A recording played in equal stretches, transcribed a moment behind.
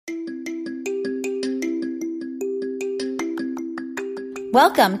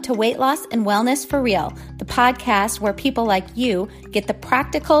Welcome to Weight Loss and Wellness for Real, the podcast where people like you get the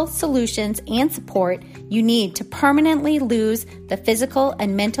practical solutions and support you need to permanently lose the physical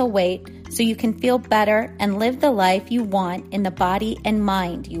and mental weight so you can feel better and live the life you want in the body and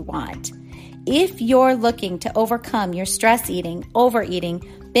mind you want. If you're looking to overcome your stress eating, overeating,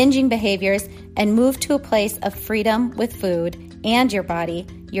 binging behaviors, and move to a place of freedom with food and your body,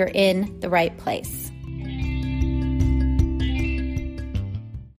 you're in the right place.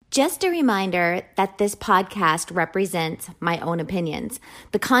 Just a reminder that this podcast represents my own opinions.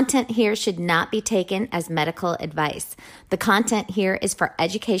 The content here should not be taken as medical advice. The content here is for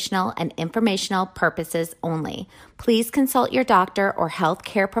educational and informational purposes only. Please consult your doctor or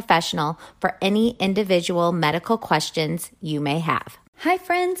healthcare professional for any individual medical questions you may have. Hi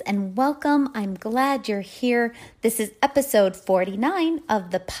friends and welcome. I'm glad you're here. This is episode 49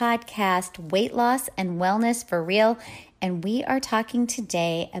 of the podcast Weight Loss and Wellness for Real. And we are talking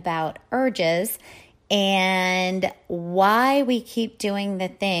today about urges and why we keep doing the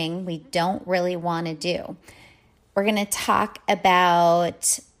thing we don't really want to do. We're going to talk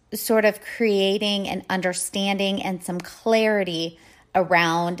about sort of creating an understanding and some clarity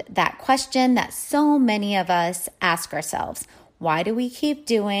around that question that so many of us ask ourselves. Why do we keep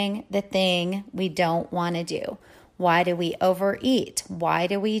doing the thing we don't want to do? Why do we overeat? Why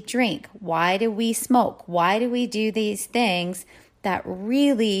do we drink? Why do we smoke? Why do we do these things that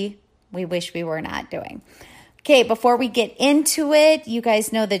really we wish we were not doing? Okay, before we get into it, you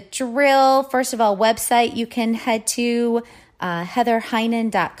guys know the drill. First of all, website, you can head to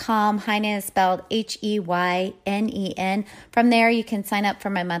heatherheynen.com. Heynen is spelled Heynen. From there, you can sign up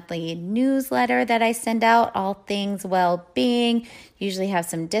for my monthly newsletter that I send out, all things well-being. Usually have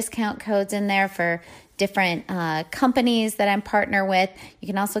some discount codes in there for different companies that I'm partner with. You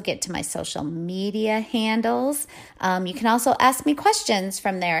can also get to my social media handles. You can also ask me questions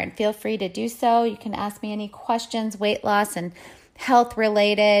from there and feel free to do so. You can ask me any questions, weight loss and health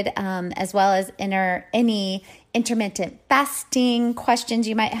related, as well as any intermittent fasting questions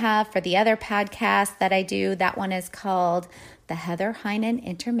you might have for the other podcast that I do. That one is called the Heather Heynen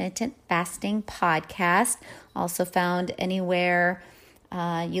Intermittent Fasting Podcast, also found anywhere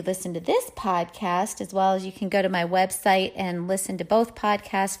you listen to this podcast, as well as you can go to my website and listen to both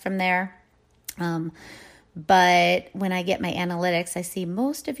podcasts from there. But when I get my analytics, I see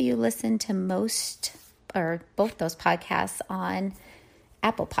most of you listen to most or both those podcasts on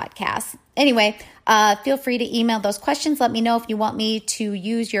Apple Podcasts. Anyway, feel free to email those questions. Let me know if you want me to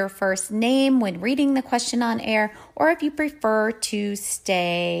use your first name when reading the question on air, or if you prefer to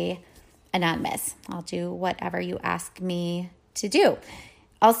stay anonymous. I'll do whatever you ask me to do.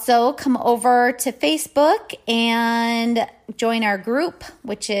 Also, come over to Facebook and join our group,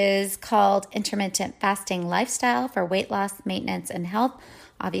 which is called Intermittent Fasting Lifestyle for Weight Loss, Maintenance, and Health.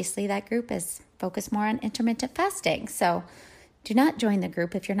 Obviously, that group is focused more on intermittent fasting. So do not join the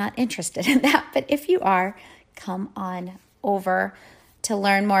group if you're not interested in that. But if you are, come on over to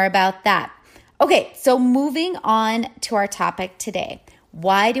learn more about that. Okay, so moving on to our topic today.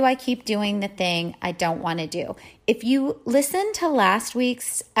 Why do I keep doing the thing I don't want to do? If you listened to last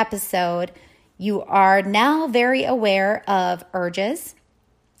week's episode, you are now very aware of urges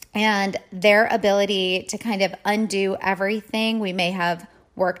and their ability to kind of undo everything we may have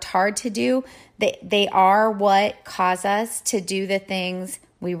worked hard to do. They are what cause us to do the things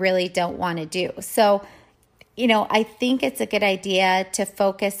we really don't want to do. So, I think it's a good idea to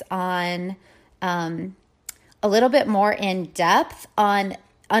focus on a little bit more in depth on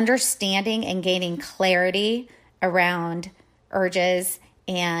understanding and gaining clarity around urges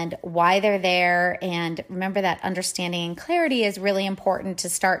and why they're there. And remember that understanding and clarity is really important to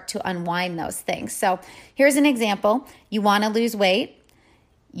start to unwind those things. So here's an example. You want to lose weight.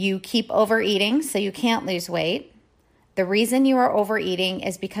 You keep overeating, so you can't lose weight. The reason you are overeating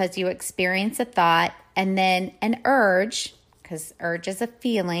is because you experience a thought and then an urge, because urge is a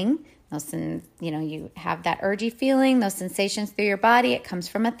feeling. You have that urgy feeling, those sensations through your body. It comes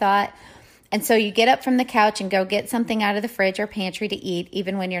from a thought. And so you get up from the couch and go get something out of the fridge or pantry to eat,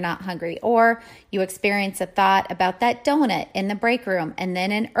 even when you're not hungry. Or you experience a thought about that donut in the break room, and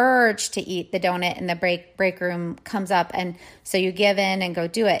then an urge to eat the donut in the break room comes up. And so you give in and go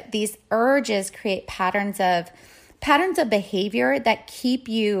do it. These urges create patterns of behavior that keep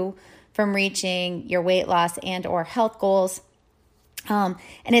you from reaching your weight loss and or health goals. And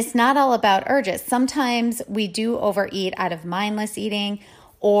it's not all about urges. Sometimes we do overeat out of mindless eating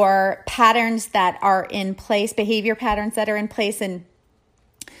or patterns that are in place, behavior patterns that are in place. And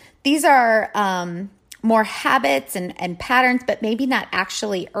these are more habits and patterns, but maybe not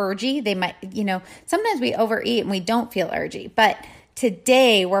actually urgy. They might, sometimes we overeat and we don't feel urgy. But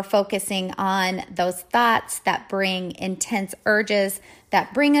Today, we're focusing on those thoughts that bring intense urges,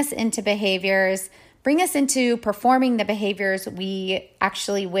 that bring us into behaviors, bring us into performing the behaviors we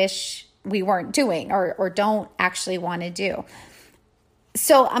actually wish we weren't doing or don't actually want to do.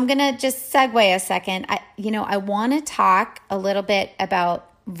 So I'm going to just segue a second. I want to talk a little bit about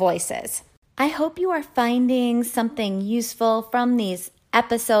voices. I hope you are finding something useful from these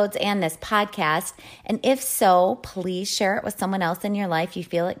episodes and this podcast. And if so, please share it with someone else in your life you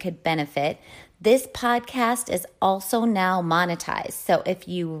feel it could benefit. This podcast is also now monetized. So if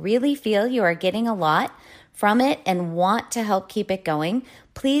you really feel you are getting a lot from it and want to help keep it going,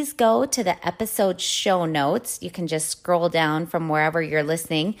 please go to the episode show notes. You can just scroll down from wherever you're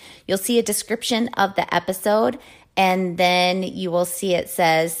listening. You'll see a description of the episode, and then you will see it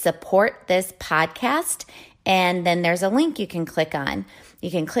says support this podcast. And then there's a link you can click on. You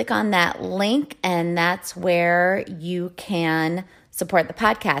can click on that link, and that's where you can support the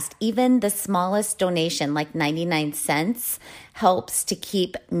podcast. Even the smallest donation, like 99 cents, helps to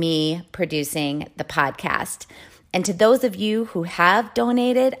keep me producing the podcast. And to those of you who have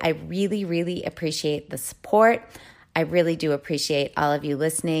donated, I really, really appreciate the support. I really do appreciate all of you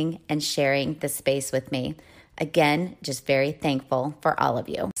listening and sharing the space with me. Again, just very thankful for all of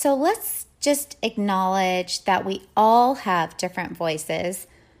you. So let's just acknowledge that we all have different voices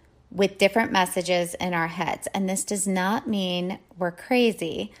with different messages in our heads. And this does not mean we're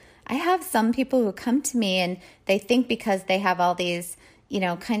crazy. I have some people who come to me and they think because they have all these,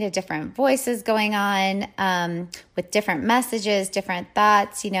 kind of different voices going on with different messages, different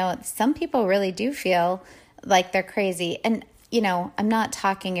thoughts, some people really do feel like they're crazy. And, I'm not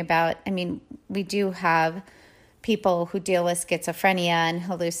talking about, we do have people who deal with schizophrenia and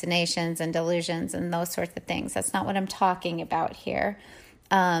hallucinations and delusions and those sorts of things. That's not what I'm talking about here.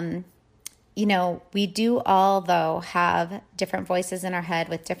 We do all, though, have different voices in our head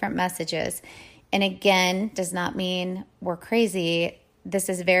with different messages. And again, does not mean we're crazy. This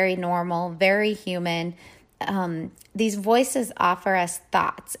is very normal, very human. These voices offer us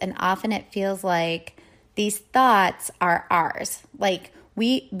thoughts, and often it feels like these thoughts are ours. Like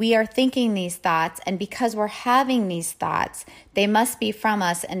we are thinking these thoughts, and because we're having these thoughts, they must be from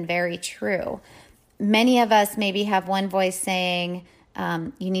us and very true. Many of us maybe have one voice saying,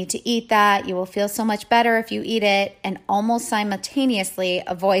 you need to eat that. You will feel so much better if you eat it. And almost simultaneously,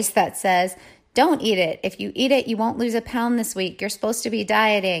 a voice that says, don't eat it. If you eat it, you won't lose a pound this week. You're supposed to be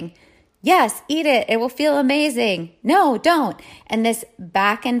dieting. Yes, eat it. It will feel amazing. No, don't. And this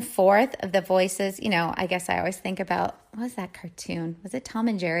back and forth of the voices, I guess I always think about, what was that cartoon? Was it Tom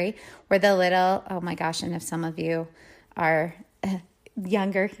and Jerry? Where the little, oh my gosh, and if some of you are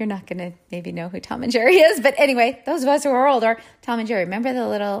younger, you're not going to maybe know who Tom and Jerry is. But anyway, those of us who are older, Tom and Jerry, remember the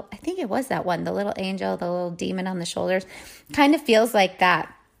little, I think it was that one, the little angel, the little demon on the shoulders, kind of feels like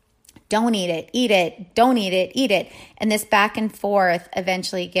that. Don't eat it, don't eat it, eat it. And this back and forth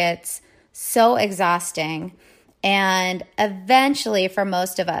eventually gets so exhausting. And eventually, for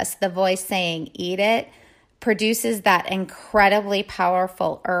most of us, the voice saying eat it produces that incredibly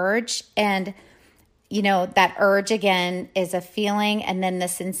powerful urge. And that urge again is a feeling, and then the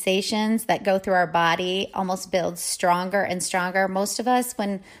sensations that go through our body almost build stronger and stronger. Most of us,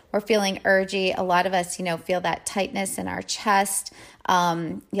 when we're feeling urgy, a lot of us, feel that tightness in our chest.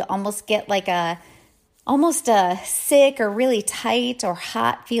 You'll almost get like almost a sick or really tight or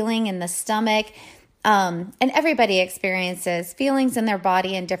hot feeling in the stomach. And everybody experiences feelings in their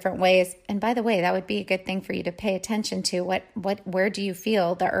body in different ways. And by the way, that would be a good thing for you to pay attention to. Where do you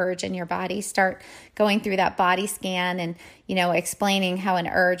feel the urge in your body? Start going through that body scan and, explaining how an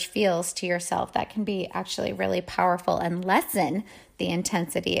urge feels to yourself. That can be actually really powerful and lessen the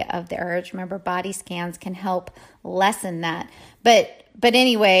intensity of the urge. Remember, body scans can help lessen that. But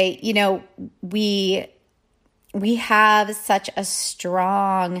anyway, we have such a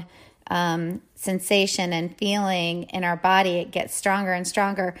strong sensation and feeling in our body. It gets stronger and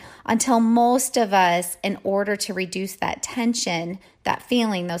stronger until most of us, in order to reduce that tension, that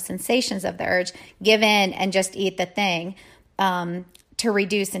feeling, those sensations of the urge, give in and just eat the thing to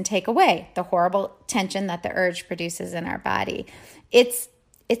reduce and take away the horrible tension that the urge produces in our body. It's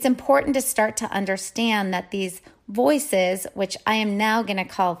important to start to understand that these voices, which I am now going to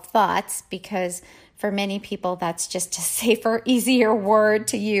call thoughts, because for many people that's just a safer, easier word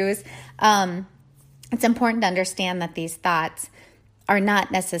to use. It's important to understand that these thoughts are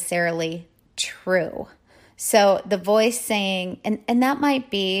not necessarily true. So the voice saying, and that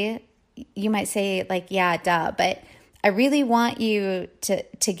might be, you might say like, yeah, duh, but I really want you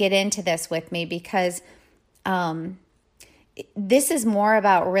to get into this with me, because this is more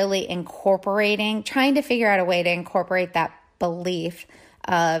about really trying to figure out a way to incorporate that belief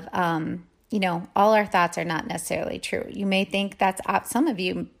of, all our thoughts are not necessarily true. You may think some of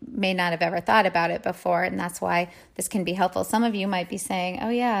you may not have ever thought about it before, and that's why this can be helpful. Some of you might be saying, oh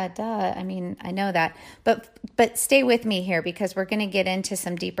yeah, duh. I mean, I know that. But stay with me here, because we're going to get into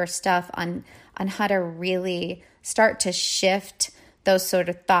some deeper stuff on how to really start to shift those sort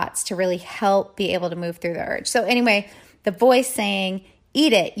of thoughts to really help be able to move through the urge. So anyway, the voice saying,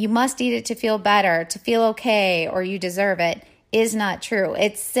 eat it, you must eat it to feel better, to feel okay, or you deserve it, is not true.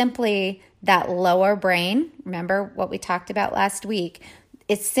 It's simply that lower brain. Remember what we talked about last week?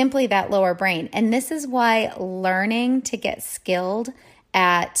 It's simply that lower brain. And this is why learning to get skilled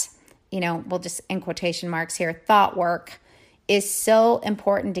at, we'll just in quotation marks here, thought work is so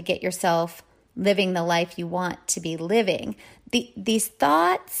important to get yourself living the life you want to be living. These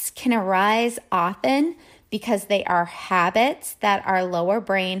thoughts can arise often because they are habits that our lower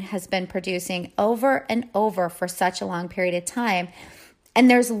brain has been producing over and over for such a long period of time. And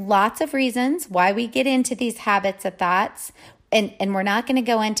there's lots of reasons why we get into these habits of thoughts. And we're not going to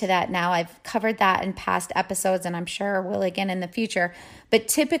go into that now. I've covered that in past episodes, and I'm sure will again in the future. But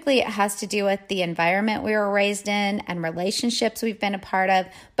typically it has to do with the environment we were raised in and relationships we've been a part of.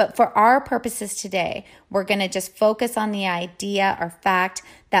 But for our purposes today, we're going to just focus on the idea or fact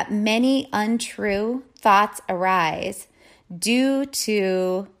that many untrue thoughts arise due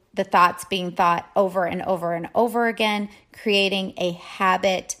to the thoughts being thought over and over and over again, creating a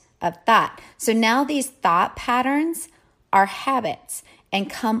habit of thought. So now these thought patterns are habits and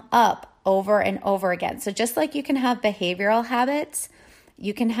come up over and over again. So just like you can have behavioral habits,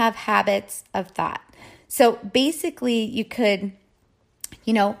 you can have habits of thought. So basically you could,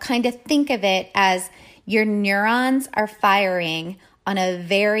 kind of think of it as your neurons are firing on a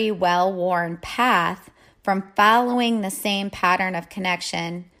very well-worn path from following the same pattern of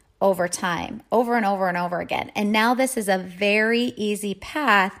connection over time, over and over and over again. And now this is a very easy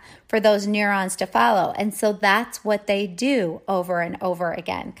path for those neurons to follow. And so that's what they do over and over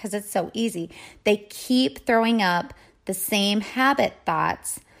again, because it's so easy. They keep throwing up the same habit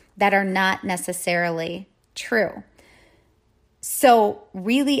thoughts that are not necessarily true. So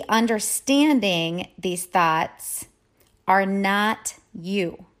really understanding these thoughts are not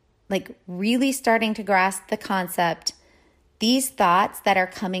you. Like really starting to grasp the concept, these thoughts that are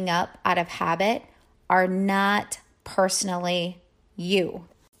coming up out of habit are not personally you.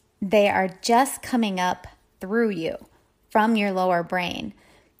 They are just coming up through you from your lower brain.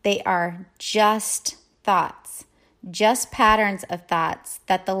 They are just thoughts, just patterns of thoughts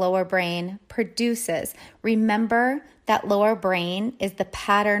that the lower brain produces. Remember that lower brain is the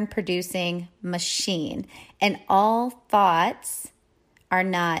pattern producing machine, and all thoughts are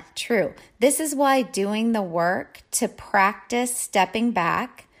not true. This is why doing the work to practice stepping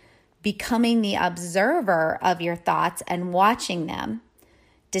back, becoming the observer of your thoughts and watching them,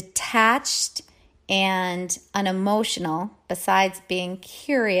 detached and unemotional, besides being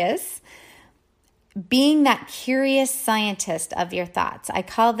curious, being that curious scientist of your thoughts. I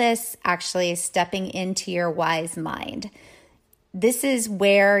call this actually stepping into your wise mind. This is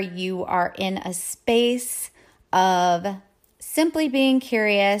where you are in a space of simply being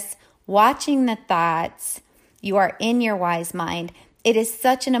curious, watching the thoughts. You are in your wise mind. It is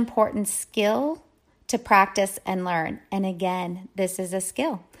such an important skill to practice and learn. And again, this is a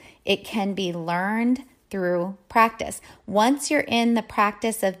skill. It can be learned through practice. Once you're in the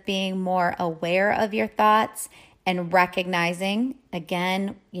practice of being more aware of your thoughts and recognizing,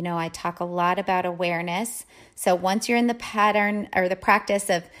 again, I talk a lot about awareness. So once you're in the pattern or the practice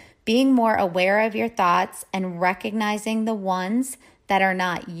of being more aware of your thoughts and recognizing the ones that are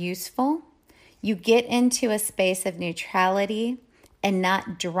not useful, you get into a space of neutrality and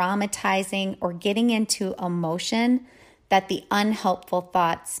not dramatizing or getting into emotion that the unhelpful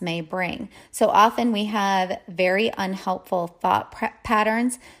thoughts may bring. So often we have very unhelpful thought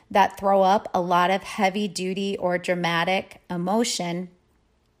patterns that throw up a lot of heavy duty or dramatic emotion.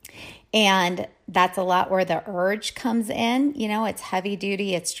 And that's a lot where the urge comes in. It's heavy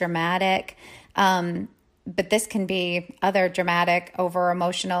duty, it's dramatic. But this can be other dramatic, over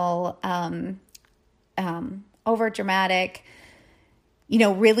emotional, over dramatic,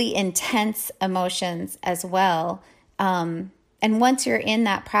 really intense emotions as well. And once you're in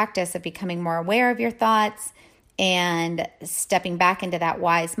that practice of becoming more aware of your thoughts and stepping back into that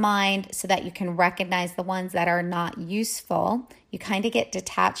wise mind so that you can recognize the ones that are not useful, you kind of get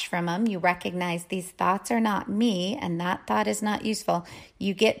detached from them. You recognize these thoughts are not me and that thought is not useful.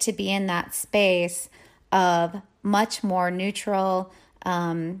 You get to be in that space of much more neutral,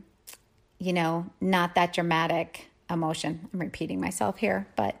 not that dramatic emotion. I'm repeating myself here,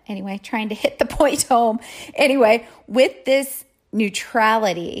 but anyway, trying to hit the point home. Anyway, with this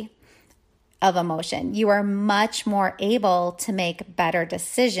neutrality of emotion, you are much more able to make better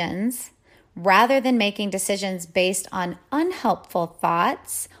decisions rather than making decisions based on unhelpful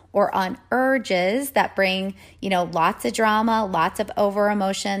thoughts or on urges that bring, lots of drama, lots of over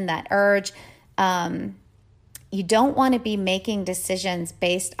emotion, that urge. You don't want to be making decisions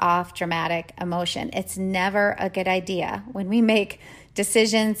based off dramatic emotion. It's never a good idea when we make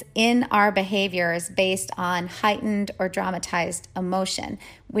decisions in our behaviors based on heightened or dramatized emotion.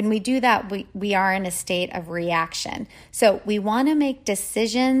 When we do that, we are in a state of reaction. So we want to make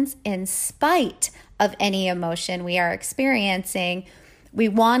decisions in spite of any emotion we are experiencing. We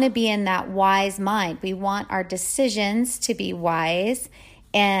want to be in that wise mind. We want our decisions to be wise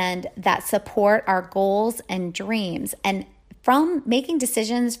and that support our goals and dreams. And from making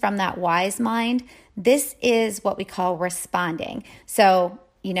decisions from that wise mind, this is what we call responding. So,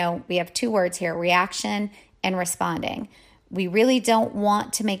 we have two words here, reaction and responding. We really don't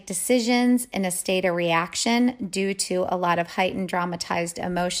want to make decisions in a state of reaction due to a lot of heightened dramatized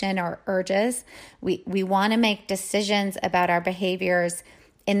emotion or urges. We want to make decisions about our behaviors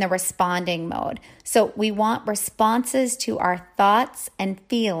in the responding mode. So we want responses to our thoughts and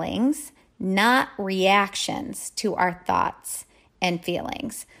feelings, not reactions to our thoughts and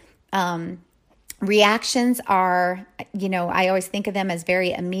feelings. Reactions are, I always think of them as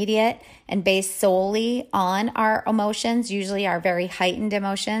very immediate and based solely on our emotions, usually our very heightened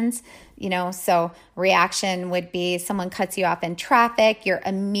emotions. So reaction would be someone cuts you off in traffic, you're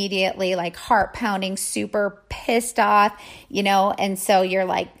immediately like heart pounding, super pissed off, and so you're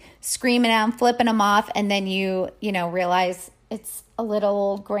like screaming at them, flipping them off, and then you realize it's a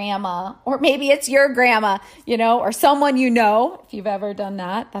little grandma, or maybe it's your grandma, or someone if you've ever done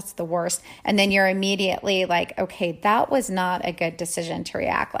that, that's the worst. And then you're immediately like, okay, that was not a good decision to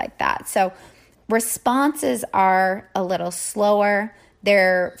react like that. So responses are a little slower.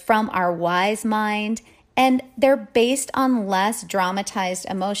 They're from our wise mind, and they're based on less dramatized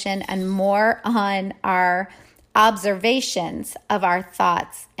emotion and more on our observations of our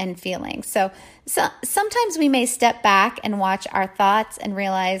thoughts and feelings. So sometimes we may step back and watch our thoughts and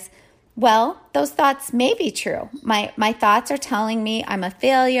realize, well, those thoughts may be true. My thoughts are telling me I'm a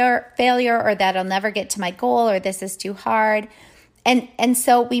failure, or that I'll never get to my goal, or this is too hard. And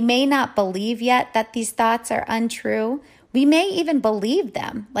so we may not believe yet that these thoughts are untrue. We may even believe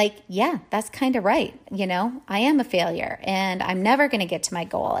them. Like, yeah, that's kind of right. I am a failure and I'm never going to get to my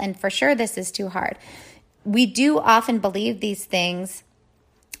goal. And for sure, this is too hard. We do often believe these things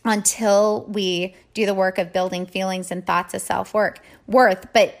until we do the work of building feelings and thoughts of self-worth.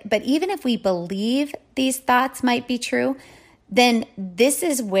 But even if we believe these thoughts might be true, then this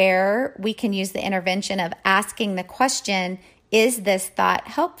is where we can use the intervention of asking the question, is this thought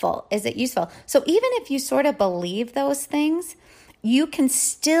helpful? Is it useful? So even if you sort of believe those things, you can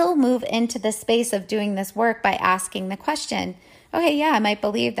still move into the space of doing this work by asking the question, okay, yeah, I might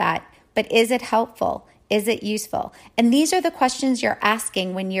believe that, but is it helpful? Is it useful? And these are the questions you're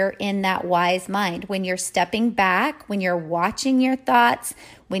asking when you're in that wise mind, when you're stepping back, when you're watching your thoughts,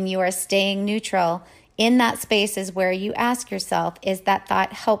 when you are staying neutral. In that space is where you ask yourself, is that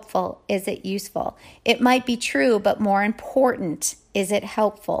thought helpful? Is it useful? It might be true, but more important, is it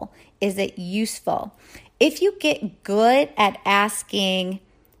helpful? Is it useful? If you get good at asking,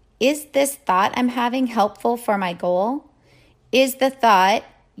 is this thought I'm having helpful for my goal? Is the thought,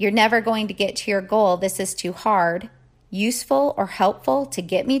 you're never going to get to your goal, this is too hard, useful or helpful to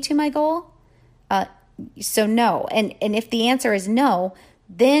get me to my goal? So no. And if the answer is no,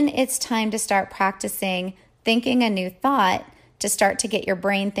 then it's time to start practicing thinking a new thought, to start to get your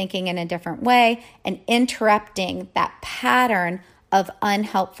brain thinking in a different way and interrupting that pattern of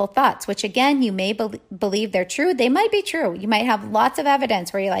unhelpful thoughts, which again, you may believe they're true. They might be true. You might have lots of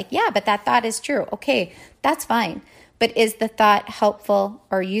evidence where you're like, yeah, but that thought is true. Okay, that's fine. But is the thought helpful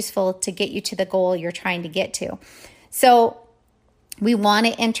or useful to get you to the goal you're trying to get to? So we want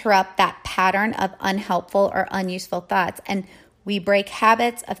to interrupt that pattern of unhelpful or unuseful thoughts. And we break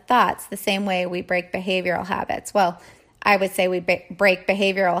habits of thoughts the same way we break behavioral habits. Well, I would say we break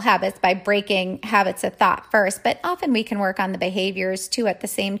behavioral habits by breaking habits of thought first, but often we can work on the behaviors too at the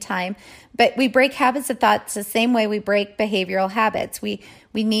same time. But we break habits of thoughts the same way we break behavioral habits. We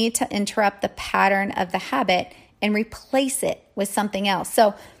need to interrupt the pattern of the habit and replace it with something else.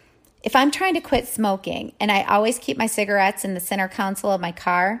 So if I'm trying to quit smoking and I always keep my cigarettes in the center console of my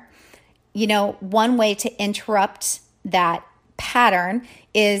car, one way to interrupt that pattern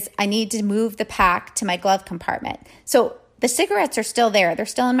is I need to move the pack to my glove compartment. So The cigarettes are still there. They're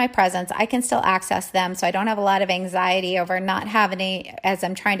still in my presence. I can still access them. So I don't have a lot of anxiety over not having any as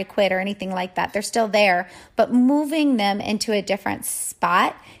I'm trying to quit or anything like that. They're still there. But moving them into a different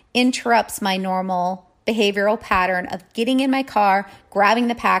spot interrupts my normal behavioral pattern of getting in my car, grabbing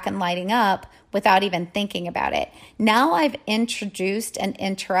the pack and lighting up without even thinking about it. Now I've introduced an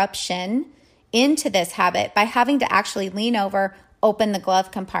interruption into this habit by having to actually lean over, open the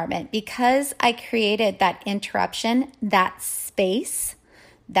glove compartment, because I created that interruption, that space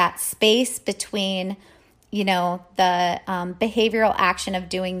between, the behavioral action of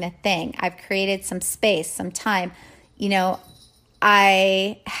doing the thing. I've created some space, some time.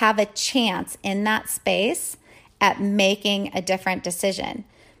 I have a chance in that space at making a different decision.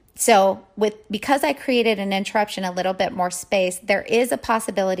 So because I created an interruption, a little bit more space, there is a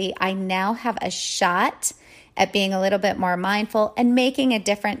possibility I now have a shot at being a little bit more mindful and making a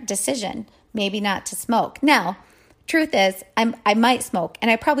different decision, maybe not to smoke. Now, truth is, I might smoke, and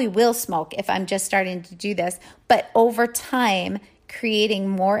I probably will smoke if I'm just starting to do this, but over time, creating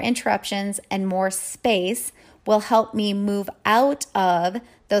more interruptions and more space will help me move out of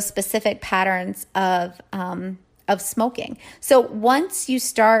those specific patterns of smoking. So once you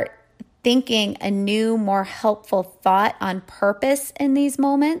start thinking a new, more helpful thought on purpose in these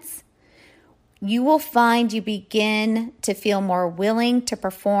moments, you will find you begin to feel more willing to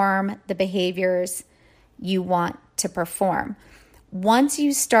perform the behaviors you want to perform. Once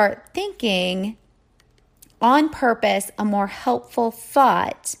you start thinking on purpose a more helpful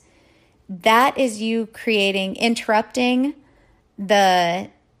thought, that is you interrupting the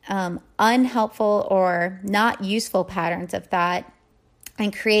unhelpful or not useful patterns of thought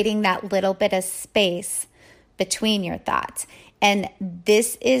and creating that little bit of space between your thoughts. And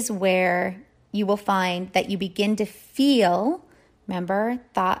this is where you will find that you begin to feel, remember,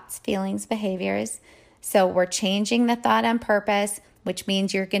 thoughts, feelings, behaviors. So we're changing the thought on purpose, which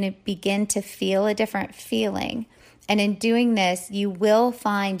means you're going to begin to feel a different feeling. And in doing this, you will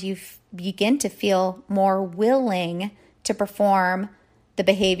find you begin to feel more willing to perform the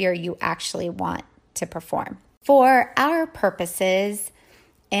behavior you actually want to perform. For our purposes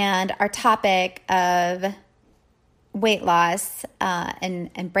and our topic of weight loss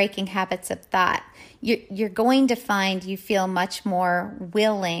and breaking habits of thought, you're going to find you feel much more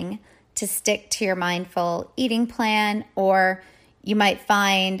willing to stick to your mindful eating plan, or you might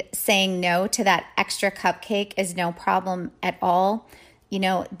find saying no to that extra cupcake is no problem at all.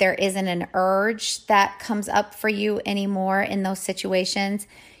 There isn't an urge that comes up for you anymore in those situations.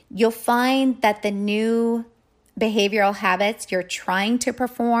 You'll find that the new behavioral habits you're trying to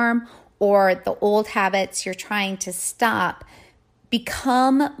perform or the old habits you're trying to stop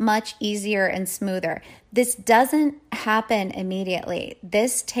become much easier and smoother. This doesn't happen immediately.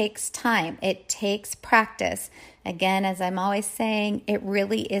 This takes time. It takes practice. Again, as I'm always saying, it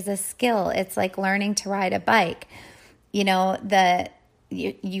really is a skill. It's like learning to ride a bike.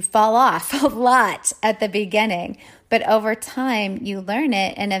 You fall off a lot at the beginning, but over time you learn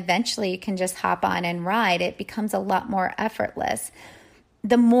it, and eventually you can just hop on and ride. It becomes a lot more effortless.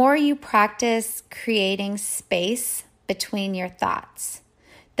 The more you practice creating space between your thoughts,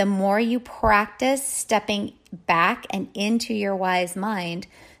 the more you practice stepping back and into your wise mind,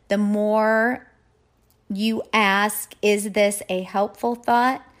 the more you ask, is this a helpful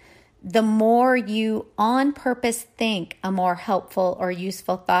thought? The more you on purpose think a more helpful or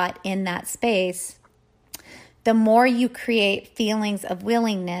useful thought in that space, the more you create feelings of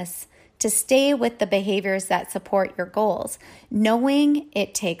willingness to stay with the behaviors that support your goals, knowing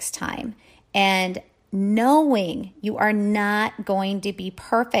it takes time and knowing you are not going to be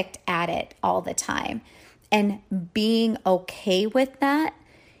perfect at it all the time, and being okay with that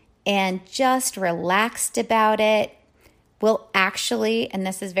and just relaxed about it will actually, and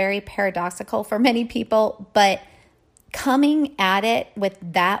this is very paradoxical for many people, but coming at it with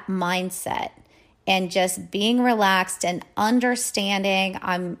that mindset and just being relaxed and understanding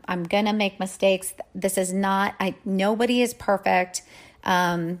I'm going to make mistakes. This is not, nobody is perfect.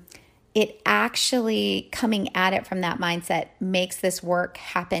 It actually, coming at it from that mindset makes this work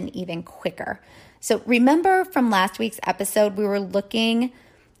happen even quicker. So remember from last week's episode, we were looking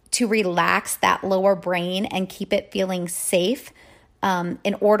to relax that lower brain and keep it feeling safe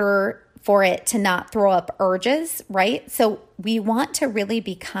in order for it to not throw up urges, right? So we want to really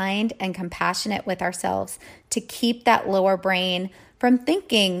be kind and compassionate with ourselves to keep that lower brain from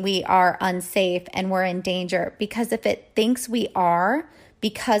thinking we are unsafe and we're in danger. Because if it thinks we are,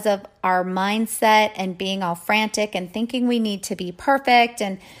 because of our mindset and being all frantic and thinking we need to be perfect,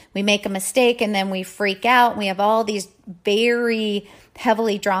 and we make a mistake and then we freak out, and we have all these very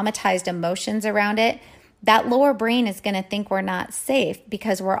heavily dramatized emotions around it, that lower brain is going to think we're not safe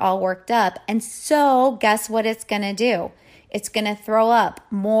because we're all worked up. And so guess what it's going to do? It's going to throw up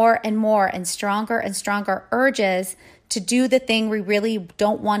more and stronger urges to do the thing we really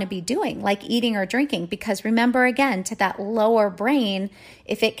don't want to be doing, like eating or drinking. Because remember, again, to that lower brain,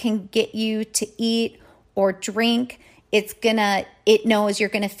 if it can get you to eat or drink, it knows you're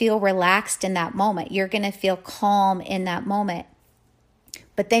going to feel relaxed in that moment. You're going to feel calm in that moment.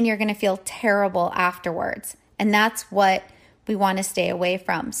 But then you're going to feel terrible afterwards. And that's what we want to stay away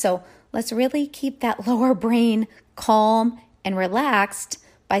from. So let's really keep that lower brain calm and relaxed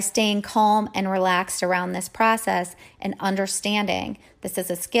by staying calm and relaxed around this process and understanding this is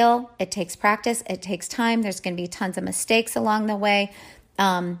a skill. It takes practice. It takes time. There's going to be tons of mistakes along the way.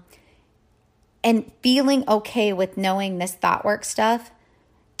 And feeling okay with knowing this thought work stuff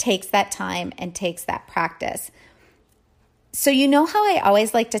takes that time and takes that practice. So you know how I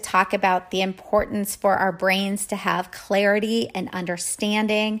always like to talk about the importance for our brains to have clarity and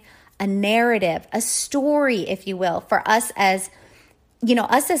understanding, a narrative, a story, if you will, for us as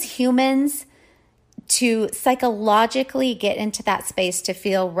humans to psychologically get into that space to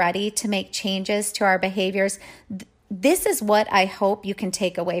feel ready to make changes to our behaviors. This is what I hope you can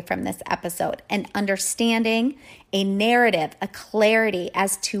take away from this episode, an understanding, a narrative, a clarity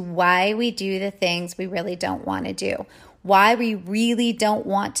as to why we do the things we really don't want to do. Why we really don't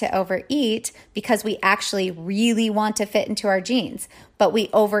want to overeat because we actually really want to fit into our jeans, but we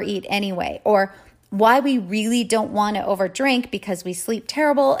overeat anyway. Or why we really don't want to overdrink because we sleep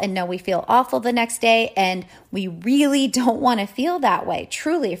terrible and know we feel awful the next day, and we really don't want to feel that way.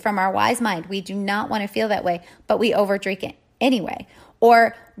 Truly, from our wise mind, we do not want to feel that way, but we overdrink it anyway.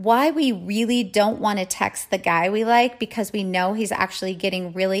 Or why we really don't want to text the guy we like because we know he's actually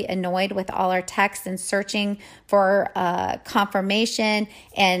getting really annoyed with all our texts and searching for confirmation,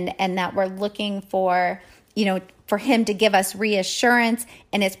 and that we're looking for, for him to give us reassurance,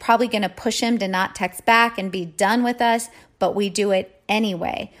 and it's probably going to push him to not text back and be done with us, but we do it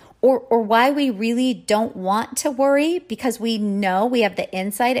anyway. Or why we really don't want to worry because we know we have the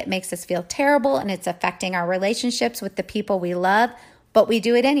insight it makes us feel terrible and it's affecting our relationships with the people we love, but we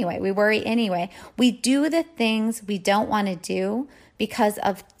do it anyway. We worry anyway. We do the things we don't want to do because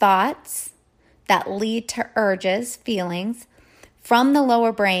of thoughts that lead to urges, feelings from the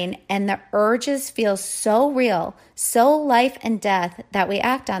lower brain, and the urges feel so real, so life and death that we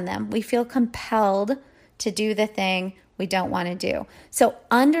act on them. We feel compelled to do the thing we don't want to do. So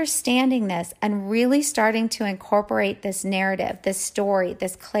understanding this and really starting to incorporate this narrative, this story,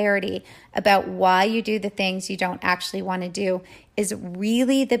 this clarity about why you do the things you don't actually want to do is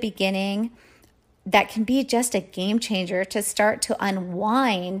really the beginning that can be just a game changer to start to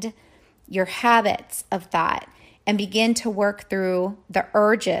unwind your habits of thought and begin to work through the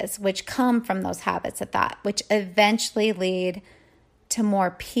urges which come from those habits of thought, which eventually lead to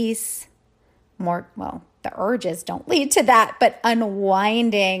more peace, the urges don't lead to that, but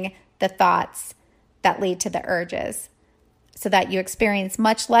unwinding the thoughts that lead to the urges so that you experience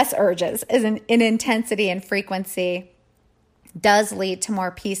much less urges in intensity and frequency does lead to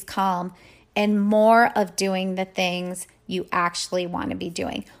more peace, calm, and more of doing the things you actually want to be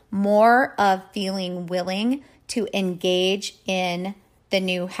doing, more of feeling willing to engage in the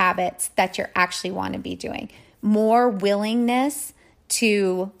new habits that you actually want to be doing, more willingness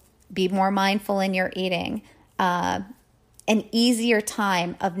to be more mindful in your eating, an easier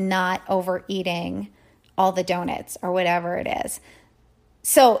time of not overeating all the donuts or whatever it is.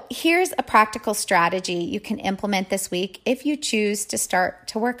 So here's a practical strategy you can implement this week if you choose to start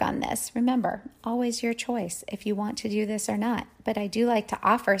to work on this. Remember, always your choice if you want to do this or not. But I do like to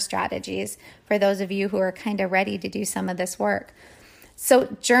offer strategies for those of you who are kind of ready to do some of this work.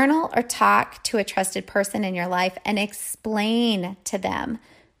 So journal or talk to a trusted person in your life and explain to them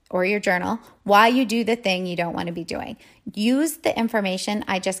or your journal why you do the thing you don't want to be doing. Use the information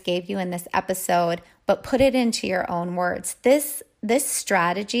I just gave you in this episode, but put it into your own words. This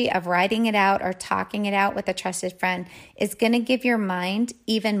strategy of writing it out or talking it out with a trusted friend is going to give your mind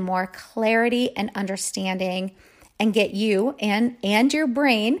even more clarity and understanding and get you and your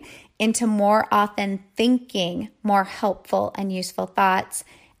brain into more often thinking more helpful and useful thoughts,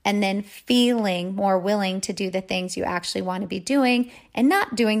 and then feeling more willing to do the things you actually want to be doing and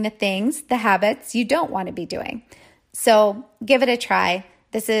not doing the habits you don't want to be doing. So give it a try.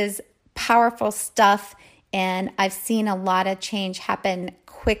 This is powerful stuff, and I've seen a lot of change happen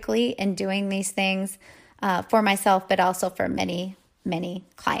quickly in doing these things for myself, but also for many, many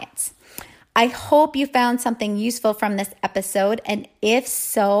clients. I hope you found something useful from this episode, and if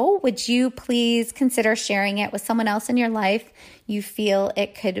so, would you please consider sharing it with someone else in your life you feel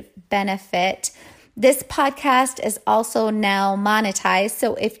it could benefit? This podcast is also now monetized.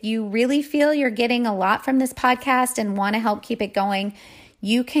 So if you really feel you're getting a lot from this podcast and want to help keep it going,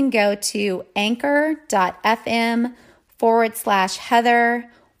 you can go to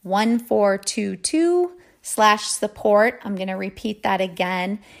anchor.fm/Heather1422/support. I'm going to repeat that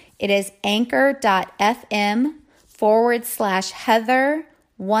again. It is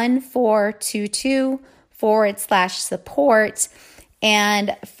anchor.fm/Heather1422/support.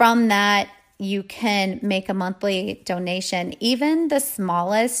 And from that, you can make a monthly donation. Even the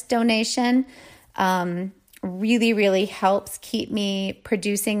smallest donation really, really helps keep me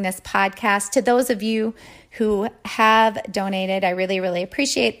producing this podcast. To those of you who have donated, I really, really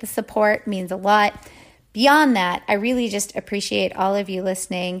appreciate the support. It means a lot. Beyond that, I really just appreciate all of you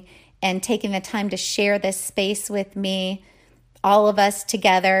listening and taking the time to share this space with me, all of us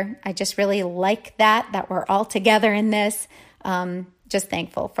together. I just really like that we're all together in this. Just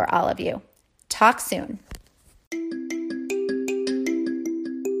thankful for all of you. Talk soon.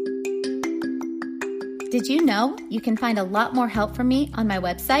 Did you know you can find a lot more help from me on my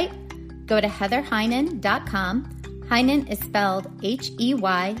website? Go to heatherheynen.com. Heynen is spelled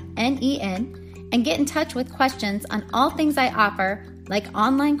Heynen, and get in touch with questions on all things I offer, like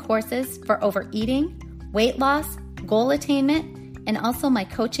online courses for overeating, weight loss, goal attainment, and also my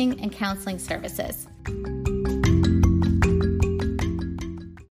coaching and counseling services.